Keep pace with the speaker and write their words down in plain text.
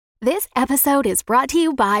This episode is brought to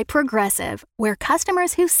you by Progressive, where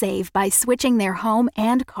customers who save by switching their home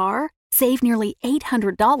and car save nearly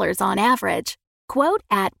 $800 on average. Quote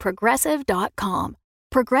at Progressive.com.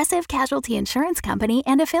 Progressive Casualty Insurance Company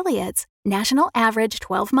and Affiliates. National average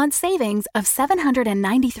 12-month savings of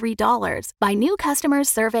 $793 by new customers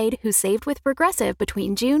surveyed who saved with Progressive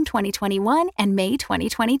between June 2021 and May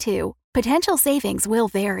 2022. Potential savings will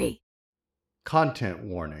vary. Content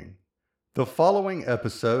warning. The following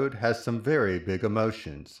episode has some very big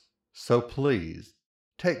emotions, so please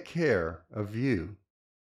take care of you.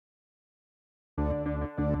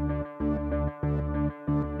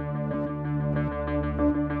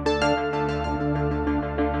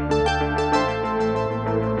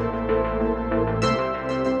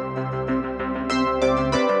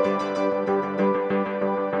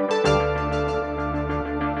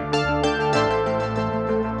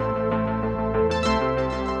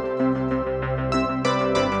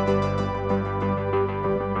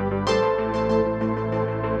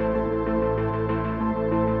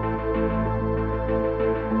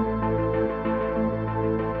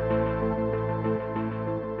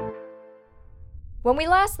 When we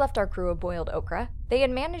last left our crew of Boiled Okra, they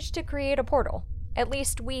had managed to create a portal. At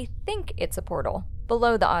least we think it's a portal,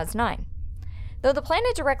 below the Oz-9. Though the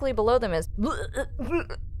planet directly below them is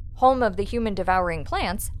home of the human-devouring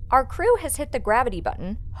plants, our crew has hit the gravity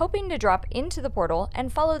button, hoping to drop into the portal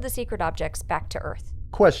and follow the secret objects back to Earth.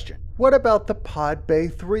 Question. What about the Pod Bay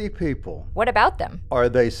 3 people? What about them? Are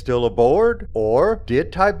they still aboard? Or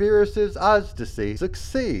did Tiberius's Ozdacy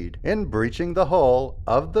succeed in breaching the hull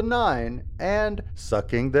of the 9 and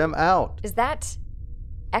sucking them out? Is that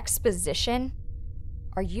exposition?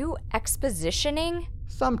 Are you expositioning?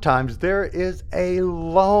 Sometimes there is a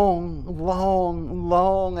long,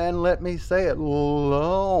 and let me say it,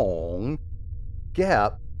 long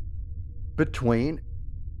gap between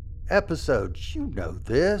episodes. You know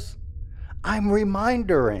this. I'm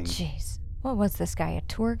remindering. Jeez, what was this guy, a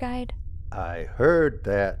tour guide? I heard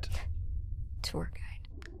that. Tour guide.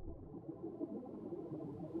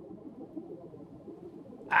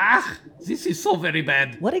 Ah, this is so very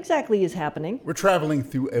bad. What exactly is happening? We're traveling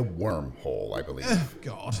through a wormhole, I believe. Oh,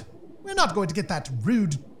 God. We're not going to get that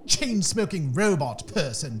rude, chain-smoking robot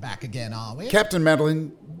person back again, are we? Captain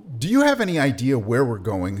Madeline, do you have any idea where we're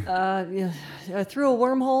going? Through a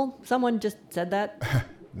wormhole? Someone just said that?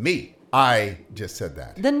 Me. I just said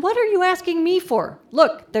that. Then what are you asking me for?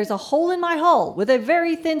 Look, there's a hole in my hull with a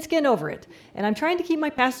very thin skin over it, and I'm trying to keep my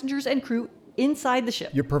passengers and crew inside the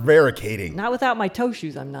ship. You're prevaricating. Not without my toe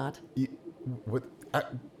shoes, I'm not. What?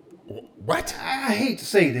 What? I hate to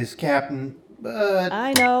say this, Captain, but...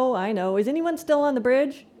 I know. Is anyone still on the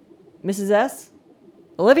bridge? Mrs. S?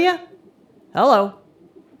 Olivia? Hello.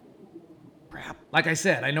 Crap. Like I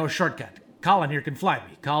said, I know a shortcut. Colin here can fly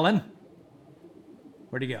me. Colin?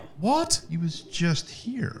 Where'd he go? What? He was just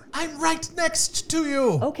here. I'm right next to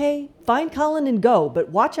you! Okay, find Colin and go, but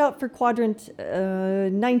watch out for quadrant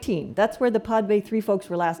 19. That's where the Pod Bay 3 folks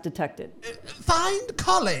were last detected. Find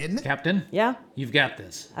Colin? Captain? Yeah? You've got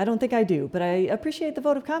this. I don't think I do, but I appreciate the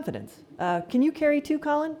vote of confidence. Can you carry two,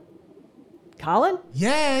 Colin? Colin?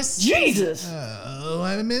 Yes! Jesus! Oh,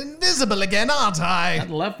 I'm invisible again, aren't I?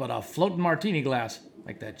 Nothing left but a floating martini glass,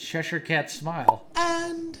 like that Cheshire Cat smile.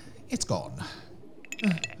 And it's gone.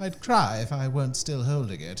 I'd cry if I weren't still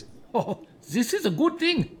holding it. Oh, this is a good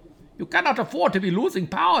thing. You cannot afford to be losing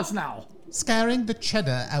powers now. Scaring the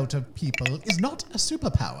cheddar out of people is not a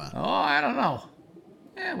superpower. Oh, I don't know.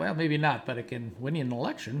 Well, maybe not, but it can win you an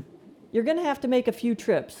election. You're gonna have to make a few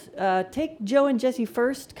trips. Take Joe and Jesse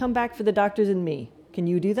first, come back for the doctors and me. Can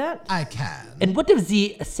you do that? I can. And what of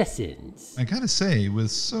the assassins? I gotta say, with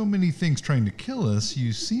so many things trying to kill us,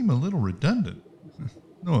 you seem a little redundant.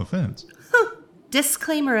 No offense.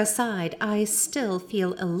 Disclaimer aside, I still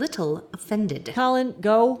feel a little offended. Colin,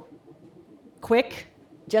 go. Quick.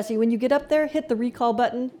 Jesse, when you get up there, hit the recall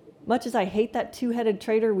button. Much as I hate that two-headed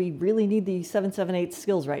traitor, we really need the 778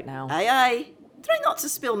 skills right now. Aye, aye. Try not to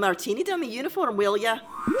spill martini down my uniform, will ya?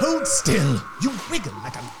 Hold still! You wiggle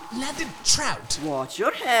like a landed trout. Watch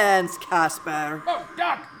your hands, Casper. Oh,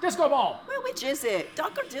 Doc! Disco ball! Well, which is it?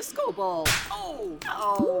 Duck or disco ball?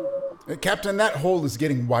 Oh! Captain, that hole is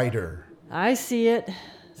getting wider. I see it.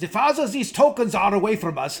 The farther these tokens are away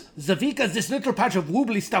from us, the weaker this little patch of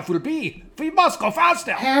wobbly stuff will be. We must go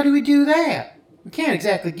faster. How do we do that? We can't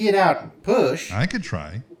exactly get out and push. I could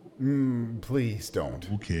try. Please don't.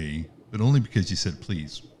 Okay, but only because you said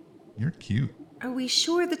please. You're cute. Are we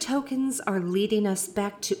sure the tokens are leading us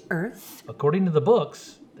back to Earth? According to the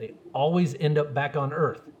books, they always end up back on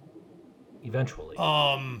Earth. Eventually.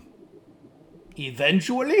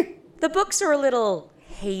 Eventually? The books are a little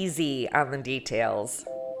hazy on the details.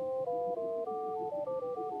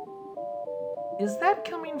 Is that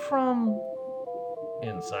coming from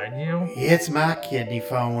inside you? It's my kidney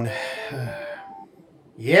phone.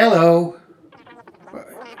 Yellow.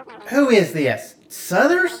 Who is this?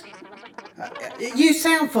 Suthers? You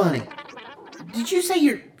sound funny. Did you say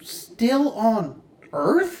you're still on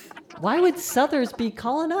Earth? Why would Suthers be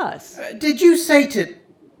calling us? Did you say to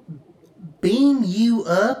beam you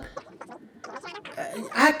up?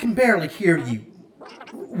 I can barely hear you.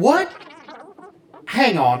 What?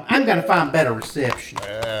 Hang on, I'm gonna find better reception.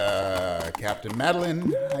 Captain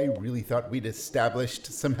Madeline, I really thought we'd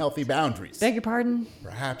established some healthy boundaries. Beg your pardon?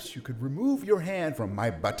 Perhaps you could remove your hand from my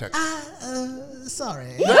buttocks.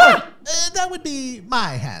 Sorry. That would be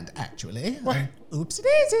my hand, actually. What? Oopsie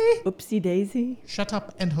daisy. Oopsie daisy. Shut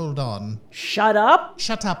up and hold on. Shut up?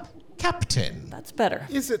 Shut up, Captain. That's better.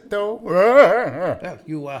 Is it though? Well,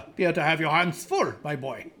 you appear to have your hands full, my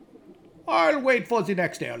boy. I'll wait for the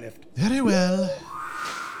next airlift. Very well.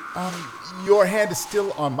 Your hand is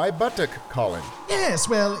still on my buttock, Colin. Yes,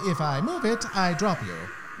 well, if I move it, I drop you.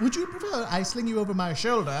 Would you prefer I sling you over my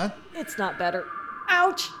shoulder? It's not better.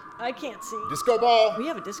 Ouch! I can't see. Disco ball. We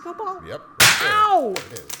have a disco ball? Yep. Ow!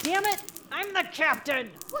 Damn it! I'm the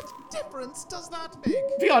captain! What difference does that make?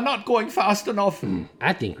 We are not going fast enough.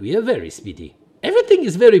 I think we are very speedy. Everything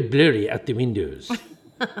is very blurry at the windows.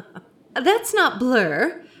 That's not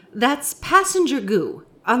blur. That's passenger goo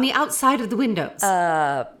on the outside of the windows.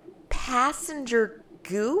 Passenger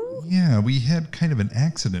goo? Yeah, we had kind of an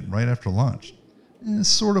accident right after launch.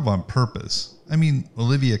 Sort of on purpose. I mean,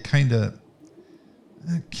 Olivia kinda...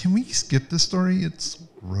 can we skip the story? It's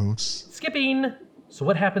gross. Skipping! So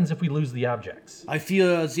what happens if we lose the objects? I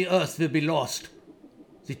fear the Earth will be lost.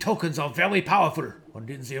 The tokens are very powerful, and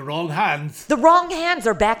in the wrong hands. The wrong hands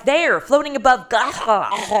are back there, floating above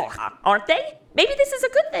aren't they? Maybe this is a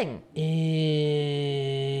good thing.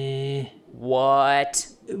 What?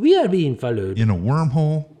 We are being followed. In a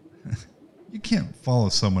wormhole? You can't follow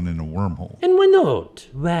someone in a wormhole. And why not?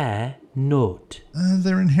 Why not?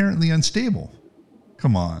 They're inherently unstable.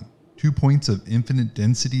 Come on. 2 points of infinite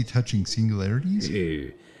density touching singularities?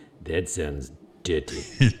 Ew, that sounds dirty.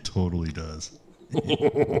 It totally does.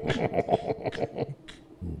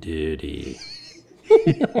 Dirty.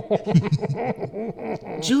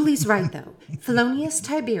 Julie's right, though. Felonius,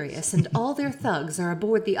 Tiberius, and all their thugs are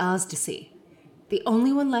aboard the Ozdysee. The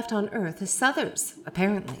only one left on Earth is Suthers,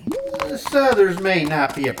 apparently. Suthers may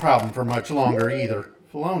not be a problem for much longer either.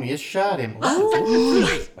 Felonius shot him.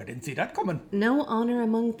 I didn't see that coming. No honor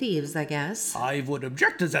among thieves, I guess. I would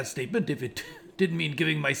object to that statement if it didn't mean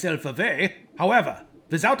giving myself away. However,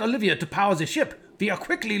 without Olivia to power the ship, we are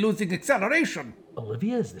quickly losing acceleration.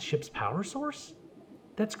 Olivia is the ship's power source?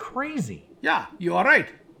 That's crazy. Yeah, you are right.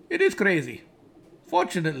 It is crazy.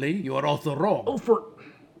 Fortunately, you are also wrong.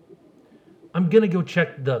 I'm gonna go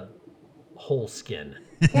check the whole skin.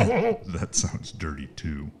 That sounds dirty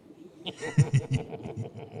too.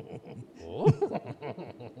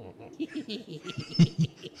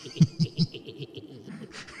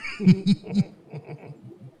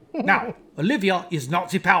 Now, Olivia is not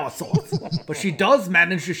the power source, but she does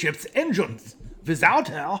manage the ship's engines. Without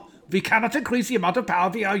her, we cannot increase the amount of power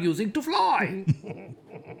we are using to fly.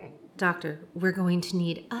 Doctor, we're going to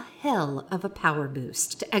need a hell of a power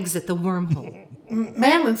boost to exit the wormhole.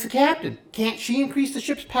 Madeline's the captain. Can't she increase the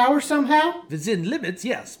ship's power somehow? Within limits,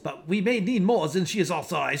 yes, but we may need more than she is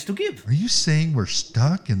authorized to give. Are you saying we're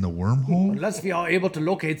stuck in the wormhole? Unless we are able to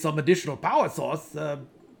locate some additional power source,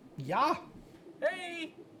 yeah.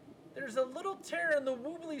 Hey! There's a little tear in the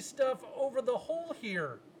wobbly stuff over the hole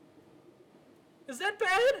here. Is that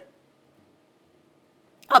bad?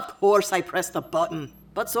 Of course I pressed the button,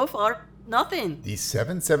 but so far, nothing. The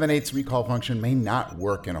 778's recall function may not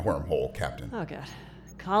work in a wormhole, Captain. Oh, God.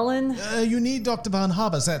 Colin? You need Dr. Von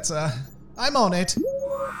Habersetzer. I'm on it.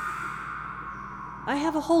 I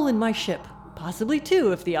have a hole in my ship. Possibly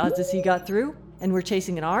two if the Ozdysee got through. And we're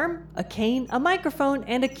chasing an arm, a cane, a microphone,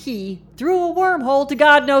 and a key through a wormhole to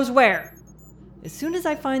God knows where. As soon as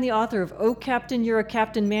I find the author of Oh Captain, You're a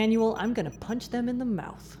Captain manual, I'm gonna punch them in the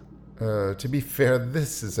mouth. To be fair,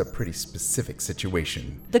 this is a pretty specific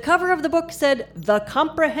situation. The cover of the book said, The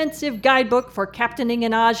Comprehensive Guidebook for Captaining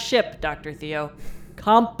an Oz Ship, Dr. Theo.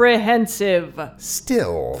 Comprehensive.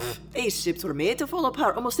 Still. These ships were made to fall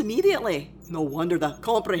apart almost immediately. No wonder the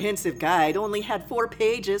comprehensive guide only had 4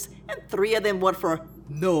 pages, and 3 of them were for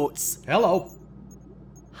notes. Hello.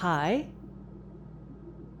 Hi.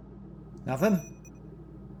 Nothing?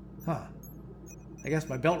 Huh. I guess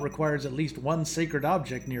my belt requires at least one sacred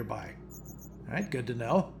object nearby. Alright, good to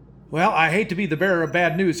know. Well, I hate to be the bearer of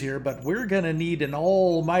bad news here, but we're gonna need an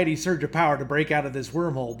almighty surge of power to break out of this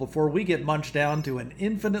wormhole before we get munched down to an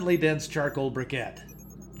infinitely dense charcoal briquette.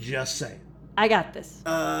 Just saying. I got this.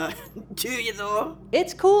 Do you though?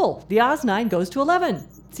 It's cool. The Oz9 goes to 11.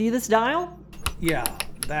 See this dial? Yeah,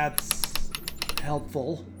 that's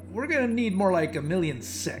helpful. We're gonna need more like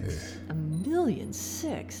 1,000,006.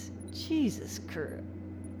 1,000,006? Jesus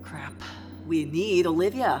crap. We need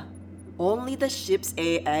Olivia. Only the ship's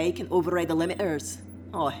AI can override the limiters.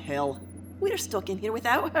 Oh, hell. We're stuck in here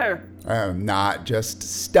without her. Not just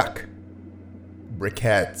stuck.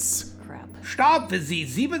 Briquettes. Stop with the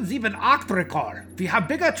 778 record. We have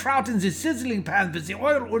bigger trout in the sizzling pan with the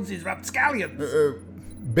oil or the rapscallions.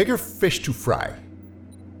 Bigger fish to fry.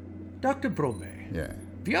 Dr. Brome. Yeah.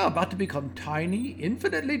 We are about to become tiny,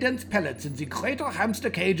 infinitely dense pellets in the greater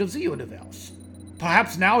hamster cage of the universe.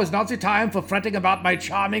 Perhaps now is not the time for fretting about my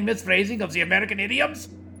charming misphrasing of the American idioms?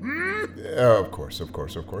 Of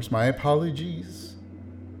course. My apologies.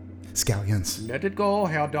 Scallions. Let it go,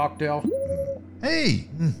 Herr Doctor. Hey!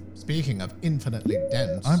 Speaking of infinitely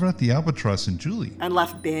dense. I brought the albatross and Julie. And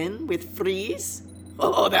left Ben with Freeze?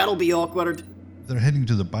 Oh, that'll be awkward. They're heading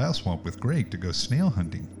to the bioswamp with Greg to go snail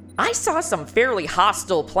hunting. I saw some fairly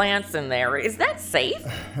hostile plants in there. Is that safe?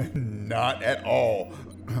 Not at all.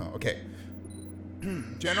 Okay.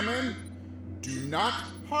 Gentlemen, do not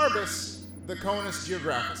harvest the Conus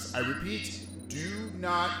geographus. I repeat, do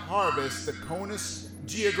not harvest the Conus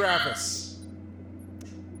geographus.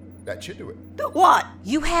 That should do it. What?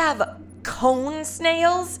 You have cone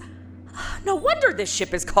snails? No wonder this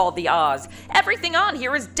ship is called the Oz. Everything on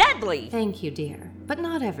here is deadly. Thank you, dear, but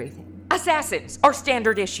not everything. Assassins are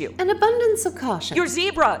standard issue. An abundance of caution. Your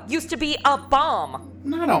zebra used to be a bomb.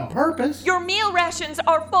 Not on purpose. Your meal rations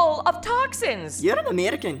are full of toxins. You're an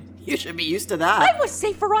American. You should be used to that. I was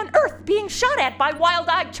safer on Earth being shot at by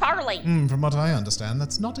Wild-Eyed Charlie. From what I understand,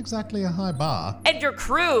 that's not exactly a high bar. And your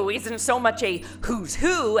crew isn't so much a who's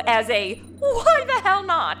who as a why the hell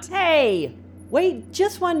not? Hey! Wait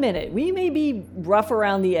just 1 minute. We may be rough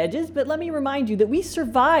around the edges, but let me remind you that we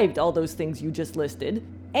survived all those things you just listed.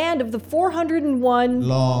 And of the 401...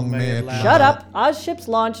 Long may it last. Shut up! Oz ships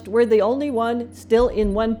launched, we're the only one still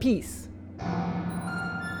in one piece.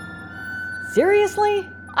 Seriously?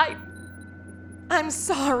 I'm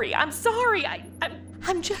sorry. I'm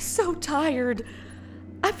just so tired.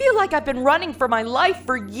 I feel like I've been running for my life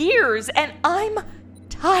for years, and I'm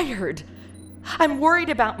tired. I'm worried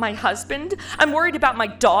about my husband. I'm worried about my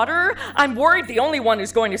daughter. I'm worried the only one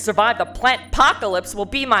who's going to survive the plant-pocalypse will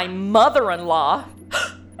be my mother-in-law.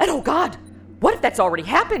 And oh God, what if that's already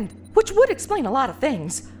happened? Which would explain a lot of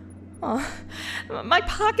things. My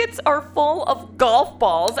pockets are full of golf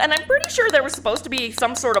balls, and I'm pretty sure there was supposed to be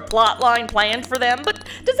some sort of plot line planned for them, but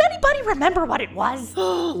does anybody remember what it was?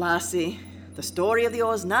 Oh, lassie, the story of the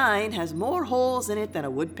Oz9 has more holes in it than a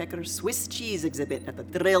woodpecker's Swiss cheese exhibit at the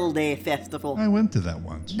Thrill Day Festival. I went to that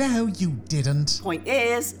once. No, you didn't. Point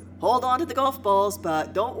is, hold on to the golf balls,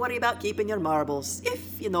 but don't worry about keeping your marbles,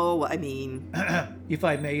 if you know what I mean. If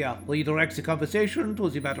I may redirect the conversation to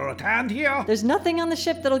the matter at hand here. There's nothing on the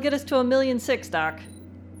ship that'll get us to 1,000,006, Doc.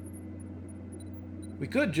 We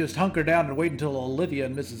could just hunker down and wait until Olivia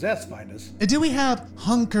and Mrs. S find us. Do we have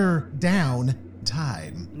hunker down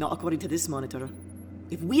time? Not according to this monitor.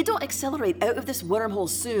 If we don't accelerate out of this wormhole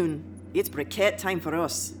soon, it's briquette time for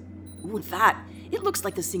us. Ooh, that. It looks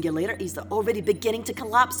like the singularities are already beginning to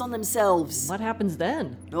collapse on themselves. What happens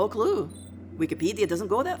then? No clue. Wikipedia doesn't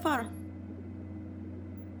go that far.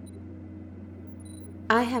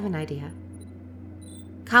 I have an idea.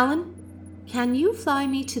 Colin, can you fly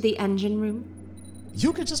me to the engine room?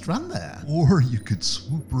 You could just run there. Or you could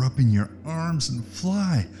swoop her up in your arms and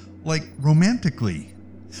fly, like romantically.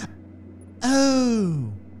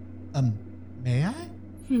 Oh. May I?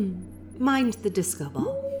 Mind the disco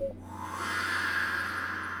ball.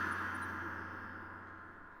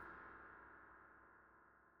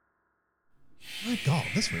 My God,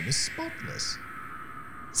 this room is spotless.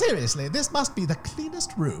 Seriously, this must be the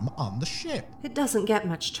cleanest room on the ship. It doesn't get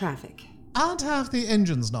much traffic. Aren't half the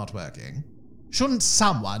engines not working? Shouldn't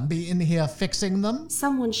someone be in here fixing them?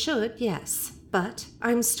 Someone should, yes. But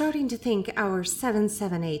I'm starting to think our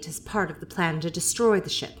 778 is part of the plan to destroy the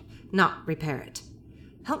ship, not repair it.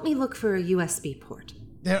 Help me look for a USB port.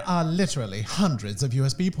 There are literally hundreds of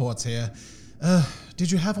USB ports here.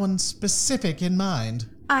 Did you have one specific in mind?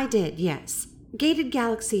 I did, yes. Gated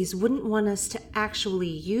Galaxies wouldn't want us to actually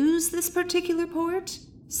use this particular port,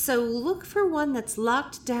 so look for one that's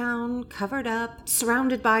locked down, covered up,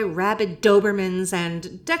 surrounded by rabid Dobermans,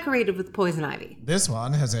 and decorated with poison ivy. This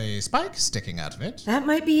one has a spike sticking out of it. That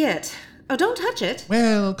might be it. Oh, don't touch it.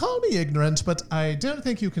 Well, call me ignorant, but I don't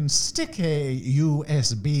think you can stick a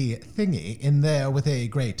USB thingy in there with a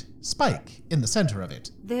great spike in the center of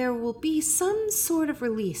it. There will be some sort of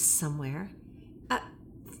release somewhere.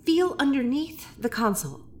 Feel underneath the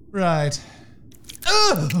console. Right.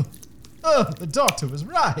 Oh, the doctor was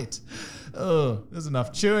right. Oh, there's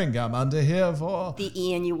enough chewing gum under here for...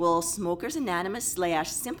 The annual Smokers Anonymous /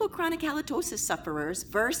 Simple Chronic Halitosis Sufferers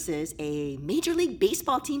versus a Major League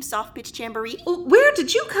Baseball team soft pitch jamboree. Where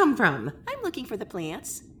did you come from? I'm looking for the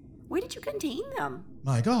plants. Where did you contain them?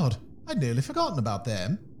 My God, I'd nearly forgotten about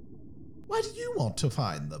them. Why do you want to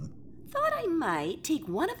find them? Thought I might take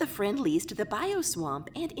one of the friendlies to the bioswamp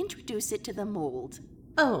and introduce it to the mold.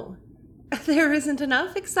 Oh. There isn't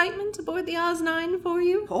enough excitement aboard the Oz-9 for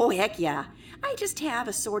you? Oh, heck yeah. I just have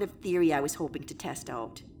a sort of theory I was hoping to test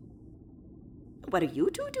out. What are you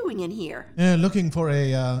two doing in here? Looking for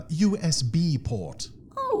a USB port.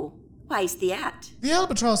 Oh, why's that? The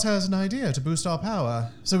Albatross has an idea to boost our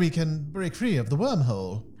power, so we can break free of the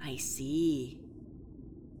wormhole. I see.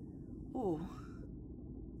 Oh.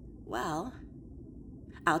 Well,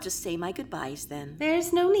 I'll just say my goodbyes then.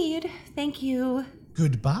 There's no need. Thank you.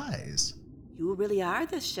 Goodbyes? You really are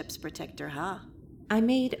the ship's protector, huh? I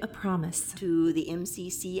made a promise. To the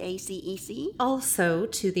MCCACEC? Also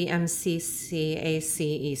to the MCCACEC.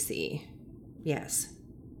 Yes.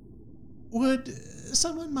 Would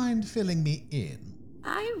someone mind filling me in?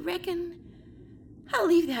 I reckon I'll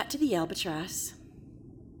leave that to the Albatross.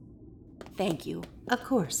 Thank you. Of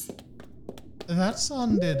course. That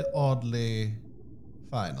sounded oddly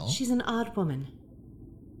final. She's an odd woman.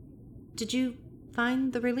 Did you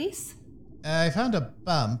find the release? I found a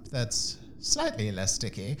bump that's slightly less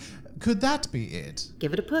sticky. Could that be it?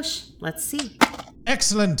 Give it a push. Let's see.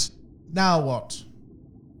 Excellent. Now what?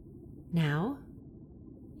 Now,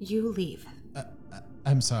 you leave.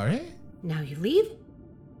 I'm sorry? Now you leave,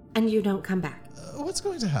 and you don't come back. What's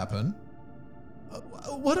going to happen?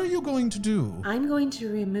 What are you going to do? I'm going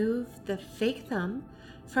to remove the fake thumb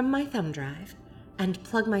from my thumb drive and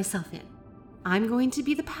plug myself in. I'm going to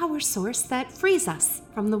be the power source that frees us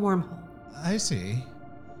from the wormhole. I see.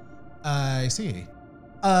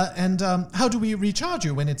 And how do we recharge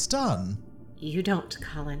you when it's done? You don't,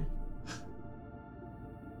 Colin.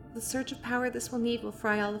 The surge of power this will need will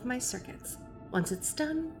fry all of my circuits. Once it's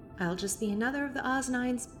done, I'll just be another of the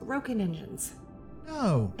Oz-9's broken engines.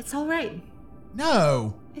 No. It's all right.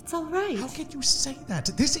 No. It's all right. How can you say that?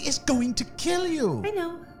 This is going to kill you. I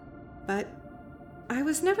know. But I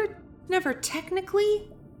was never technically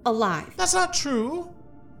alive. That's not true.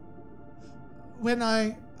 When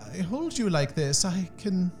I hold you like this, I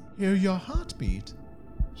can hear your heartbeat.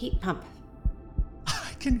 Heat pump.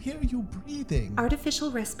 I can hear you breathing. Artificial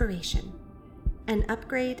respiration. An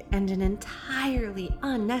upgrade and an entirely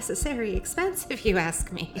unnecessary expense, if you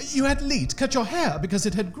ask me. You had Leet cut your hair because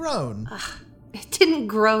it had grown. It didn't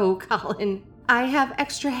grow, Colin. I have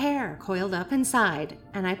extra hair coiled up inside,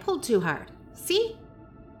 and I pulled too hard. See?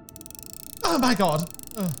 Oh my God.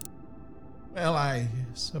 Well, I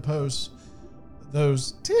suppose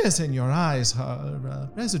those tears in your eyes are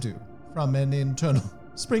residue from an internal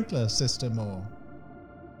sprinkler system or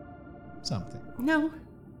something. No,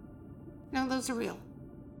 those are real.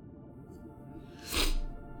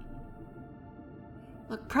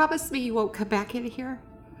 Look, promise me you won't come back in here.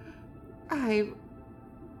 I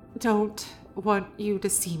don't want you to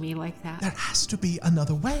see me like that. There has to be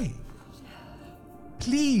another way.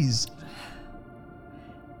 Please.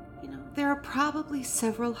 There are probably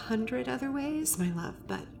several hundred other ways, my love,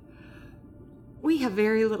 but we have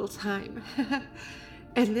very little time.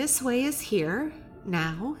 And this way is here,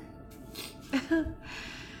 now.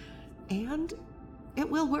 And it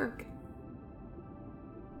will work.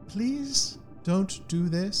 Please don't do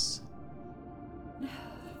this.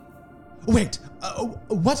 Wait,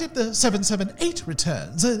 what if the 778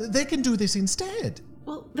 returns? They can do this instead.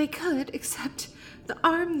 Well, they could, except the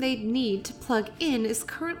arm they'd need to plug in is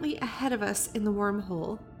currently ahead of us in the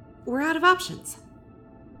wormhole. We're out of options.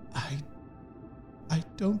 I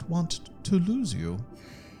don't want to lose you.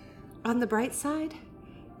 On the bright side,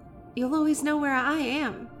 you'll always know where I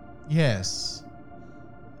am. Yes.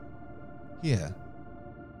 Here.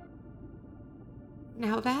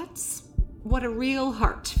 Now that's what a real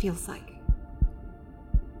heart feels like.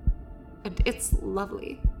 And it's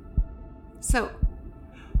lovely. So,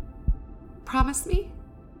 promise me?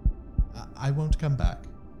 I won't come back.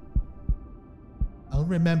 I'll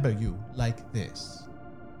remember you like this.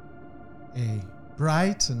 A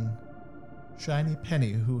bright and shiny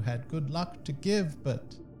penny who had good luck to give,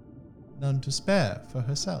 but none to spare for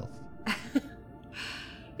herself.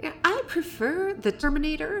 Yeah, I prefer the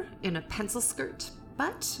Terminator in a pencil skirt,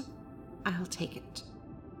 but I'll take it.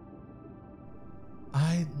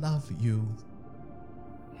 I love you.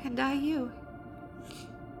 And I you.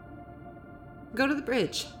 Go to the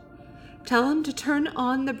bridge. Tell them to turn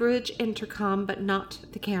on the bridge intercom, but not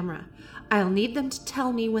the camera. I'll need them to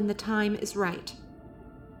tell me when the time is right.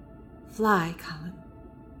 Fly, Colin.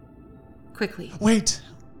 Quickly. Wait!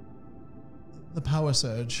 The power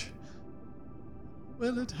surge.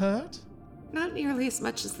 Will it hurt? Not nearly as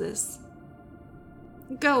much as this.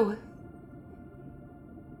 Go.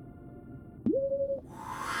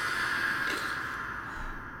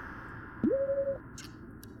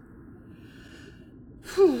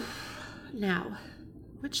 Whew. Now,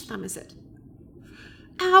 which thumb is it?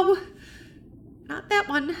 Ow! Not that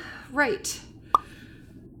one. Right.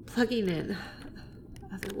 Plugging in.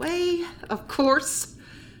 Other way, of course.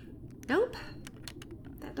 Nope.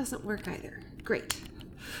 That doesn't work either. Great.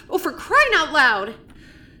 Oh, for crying out loud!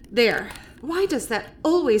 There. Why does that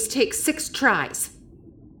always take 6 tries?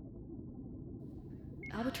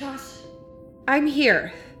 Albatross? I'm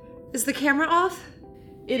here. Is the camera off?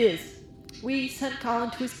 It is. We sent Colin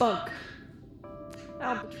to his bunk.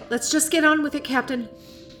 Albatross. Let's just get on with it, Captain.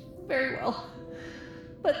 Very well.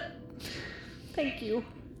 But thank you.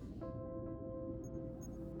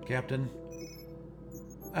 Captain,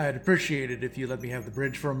 I'd appreciate it if you let me have the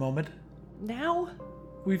bridge for a moment. Now?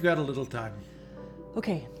 We've got a little time.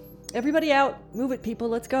 Okay. Everybody out. Move it, people.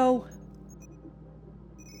 Let's go.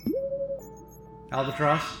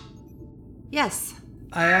 Albatross? Yes.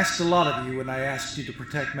 I asked a lot of you when I asked you to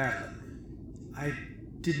protect Madeline. I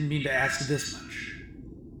didn't mean to ask this much.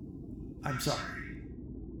 I'm sorry.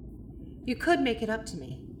 You could make it up to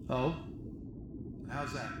me. Oh?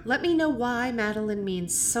 How's that? Let me know why Madeline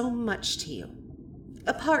means so much to you.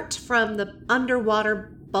 Apart from the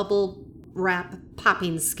underwater bubble wrap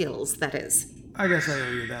popping skills, that is. I guess I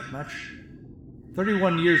owe you that much.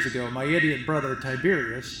 31 years ago, my idiot brother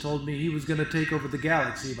Tiberius told me he was going to take over the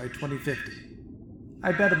galaxy by 2050.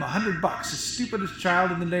 I bet him $100 the stupidest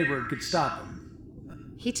child in the neighborhood could stop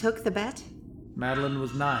him. He took the bet? Madeline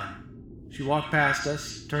was 9. She walked past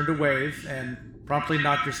us, turned to wave, and promptly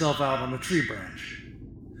knocked herself out on a tree branch.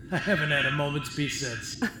 I haven't had a moment's peace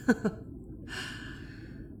since.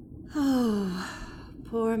 Oh,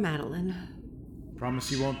 poor Madeline.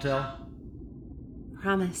 Promise you won't tell?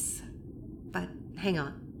 Promise. But hang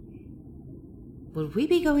on. Would we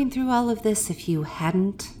be going through all of this if you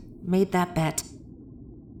hadn't made that bet?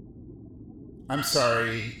 I'm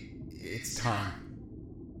sorry. It's time.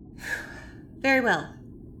 Very well.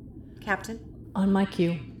 Captain? On my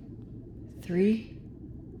cue. 3,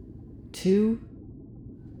 2,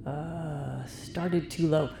 started too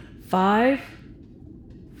low. 5,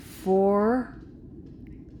 4,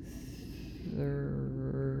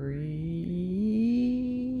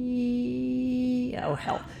 3. Oh,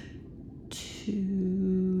 hell. 2.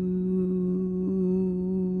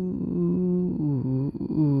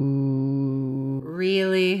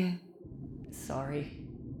 Really? Sorry.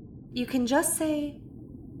 You can just say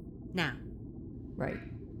now. Right.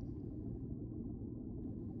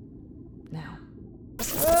 Now.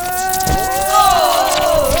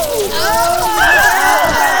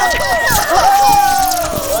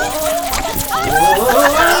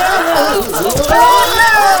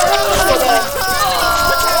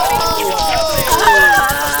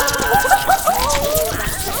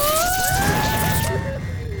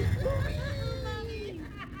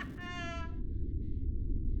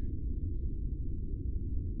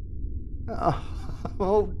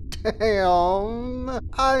 Oh, damn.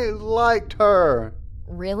 I liked her.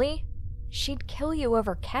 Really? She'd kill you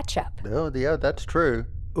over ketchup. Oh, yeah, that's true.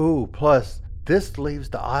 Ooh, plus, this leaves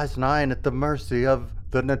the Oz-9 at the mercy of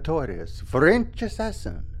the notorious French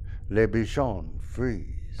assassin, Le Bichon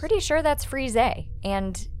Frise. Pretty sure that's Frise,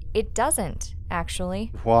 and it doesn't,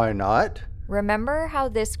 actually. Why not? Remember how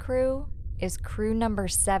this crew is crew number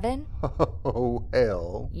 7? Oh,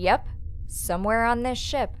 hell. Yep. Somewhere on this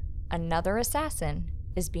ship, another assassin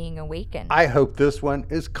is being awakened. I hope this one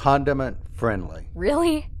is condiment friendly.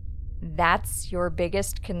 Really? That's your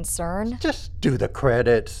biggest concern? Just do the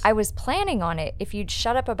credits. I was planning on it if you'd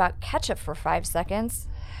shut up about ketchup for 5 seconds.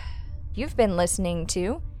 You've been listening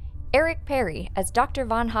to Eric Perry as Dr.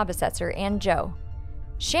 Von Habesetzer and Joe,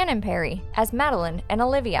 Shannon Perry as Madeline and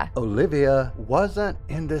Olivia. Olivia wasn't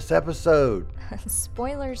in this episode.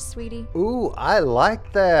 Spoilers, sweetie. Ooh, I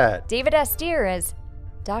like that. David Astier as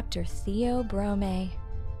Dr. Theo Brome,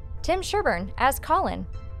 Tim Sherburne as Colin,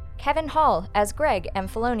 Kevin Hall as Greg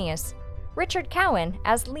Amphelonius, Richard Cowan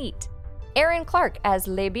as Leet, Aaron Clark as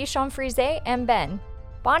Le Bichon Frise and Ben,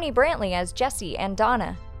 Bonnie Brantley as Jessie and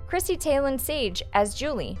Donna, Chrissy Taylan Sage as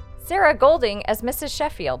Julie, Sarah Golding as Mrs.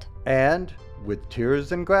 Sheffield. And, with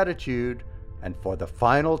tears and gratitude, and for the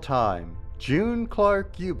final time, June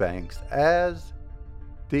Clark Eubanks as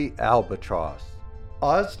the Albatross.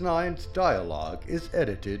 Oz9's dialogue is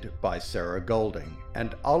edited by Sarah Golding,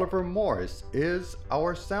 and Oliver Morris is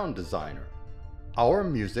our sound designer. Our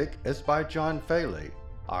music is by John Faley.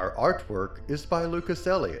 Our artwork is by Lucas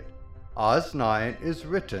Elliott. Oz9 is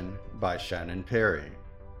written by Shannon Perry.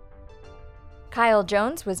 Kyle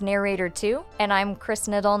Jones was narrator 2, and I'm Chris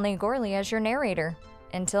Nadolny-Gorley as your narrator.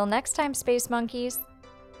 Until next time, Space Monkeys.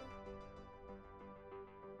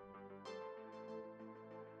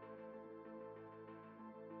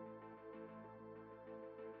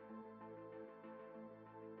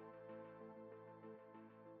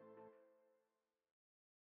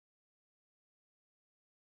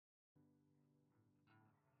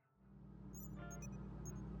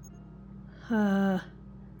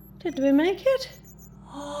 Did we make it?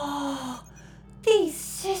 Oh, these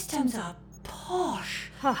systems are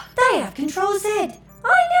posh. They have Control Z. I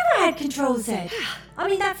never had Control Z. I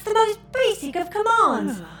mean, that's the most basic of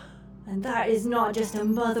commands. And that is not just a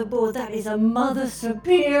motherboard, that is a Mother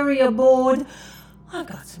Superior board. I've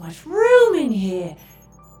got so much room in here.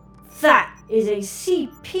 That is a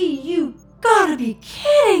CPU. Gotta be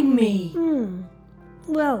kidding me.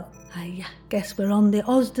 Well, I guess we're on the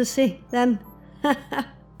Odyssey then.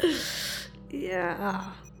 Yeah.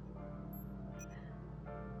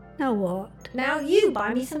 Now what? Now you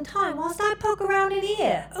buy me some time whilst I poke around in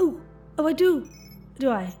here. Oh, I do. Do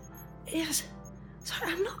I? Yes.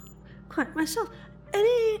 Sorry, I'm not quite myself.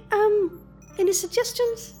 Any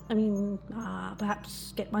suggestions? I mean,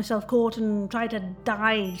 perhaps get myself caught and try to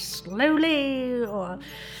die slowly, or...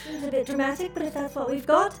 Seems a bit dramatic, but if that's what we've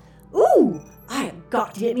got... Ooh! I have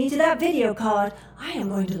got to get me to that video card. I am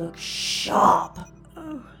going to look sharp.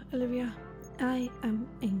 Oh, Olivia, I am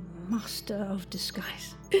a master of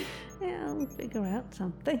disguise. Yeah, I'll figure out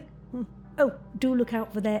something. Oh, do look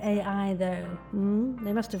out for their AI, though.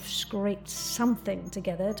 They must have scraped something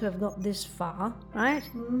together to have got this far, right?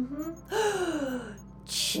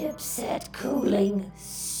 Chipset cooling.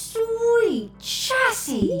 Sweet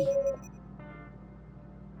chassis.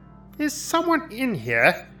 Is someone in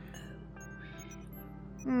here?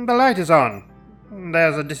 The light is on.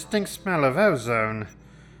 There's a distinct smell of ozone.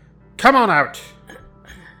 Come on out!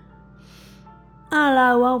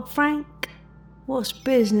 Hello, old Frank. What's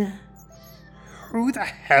business? Who the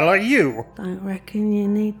hell are you? Don't reckon you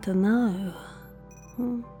need to know.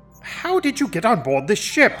 How did you get on board this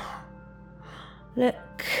ship?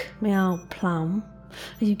 Look, me old plum,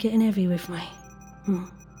 are you getting heavy with me?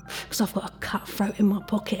 Because I've got a cutthroat in my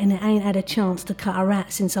pocket and it ain't had a chance to cut a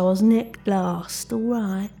rat since I was nicked last,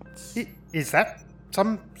 alright? Is that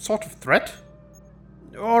some sort of threat?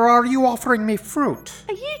 Or are you offering me fruit?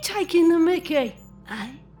 Are you taking the mickey?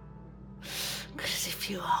 Eh? Because if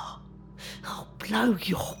you are, I'll blow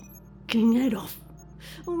your fucking head off.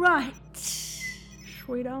 Alright,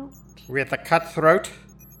 sweetheart. With a cutthroat?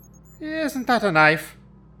 Isn't that a knife?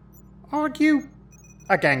 Aren't you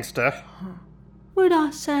a gangster? Would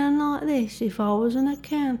I sound like this if I was an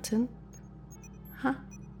accountant? Huh?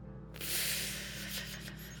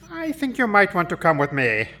 I think you might want to come with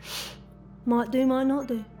me. Might do, might not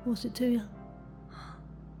do. What's it to you?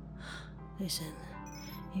 Listen,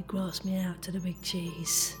 you grass me out to the big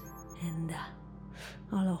cheese, and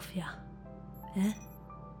I'll off ya. Yeah?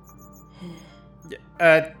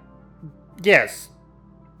 Yes.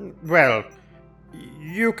 Well,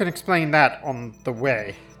 you can explain that on the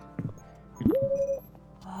way.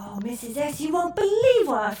 Oh, Mrs. S, you won't believe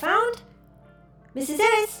what I found. Mrs.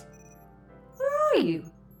 S? Where are you?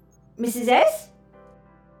 Mrs. S?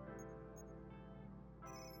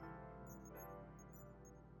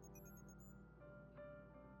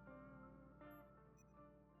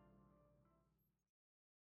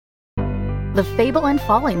 The Fable and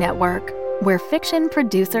Folly Network, where fiction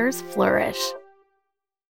producers flourish.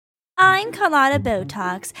 I'm Carlotta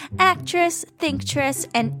Botox, actress, thinktress,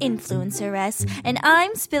 and influenceress, and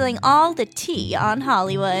I'm spilling all the tea on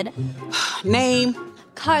Hollywood. Name?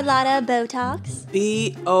 Carlotta Botox.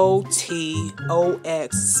 B-O-T-O-X.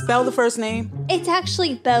 Spell the first name. It's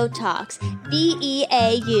actually Botox.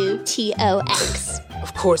 B-E-A-U-T-O-X.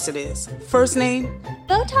 Of course it is. First name?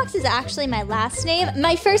 Botox is actually my last name.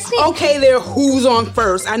 My first name... Okay, there, who's on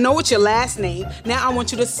first? I know it's your last name. Now I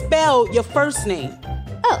want you to spell your first name.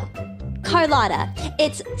 Oh, Carlotta.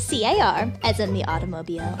 It's C-A-R, as in the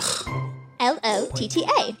automobile.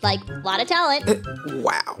 LOTTA, like lot of talent.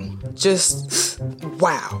 Wow. Just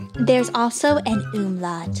wow. There's also an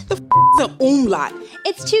umlaut. The is an umlaut?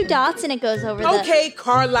 It's 2 dots and it goes over the... Okay,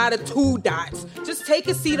 Carlotta, 2 dots. Just take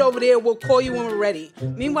a seat over there. We'll call you when we're ready.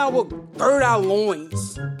 Meanwhile, we'll gird our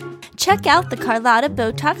loins. Check out the Carlotta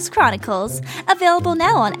Botox Chronicles, available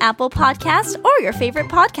now on Apple Podcasts or your favorite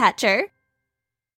podcatcher.